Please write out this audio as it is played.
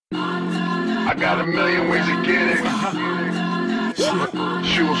I got a million ways to get it.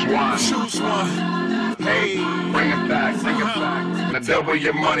 Choose one. Hey, bring it back. Now double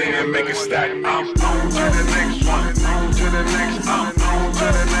your money and make it stack. I'm on to the next one. On to the next. I'm on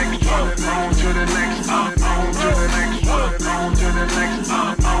to the next one. On to the next. I'm on to the next one. On to the next.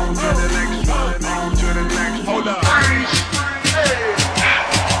 I'm on to the next one. On to the next. Hold up. Freeze. Hey.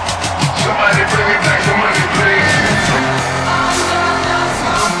 Somebody bring me back some money, please.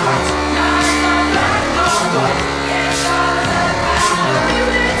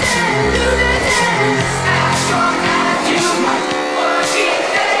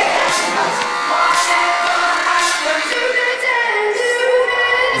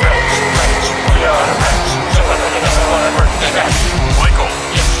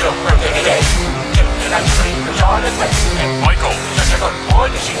 Michael, just a good boy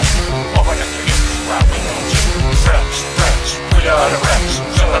to see. Over the years, well, we know you. Friends, we are the friends.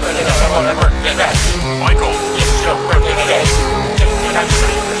 So I'm gonna go on a birthday bash. Michael, it's your birthday today. And I'm just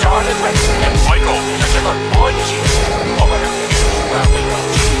gonna put on the friends. Michael, just a good boy to see. Over the years, well, we know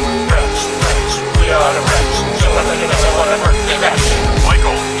you. Friends, we are the friends. So I'm gonna go on a birthday bash.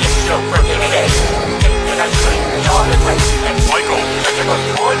 Michael, it's your birthday today. And I'm just gonna put on the friends. Michael, just a good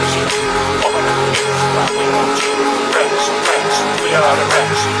boy to see. Over the years, well, we know you. Friends, we are the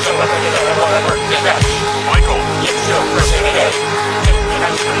friends. So I'm gonna go on a birthday bash. Michael, it's your birthday today. And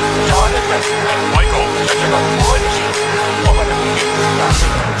I'm just gonna put on the friends. Michael, just a good boy to see. Over the years, well, we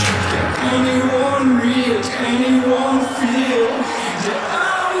know you. Can anyone read, anyone feel that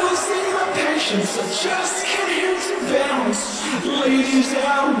I'm losing my patience? I just can't hear to bounce. Ladies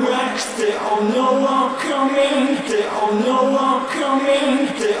out wax, they all know I'm coming. They all know I'm coming.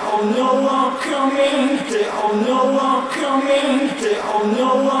 They all know I'm coming. They all know I'm coming. They all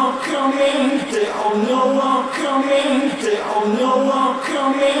know I'm coming. They all know I'm coming. They all know I'm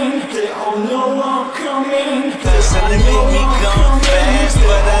coming. They all know I'm coming. They all know I'm coming.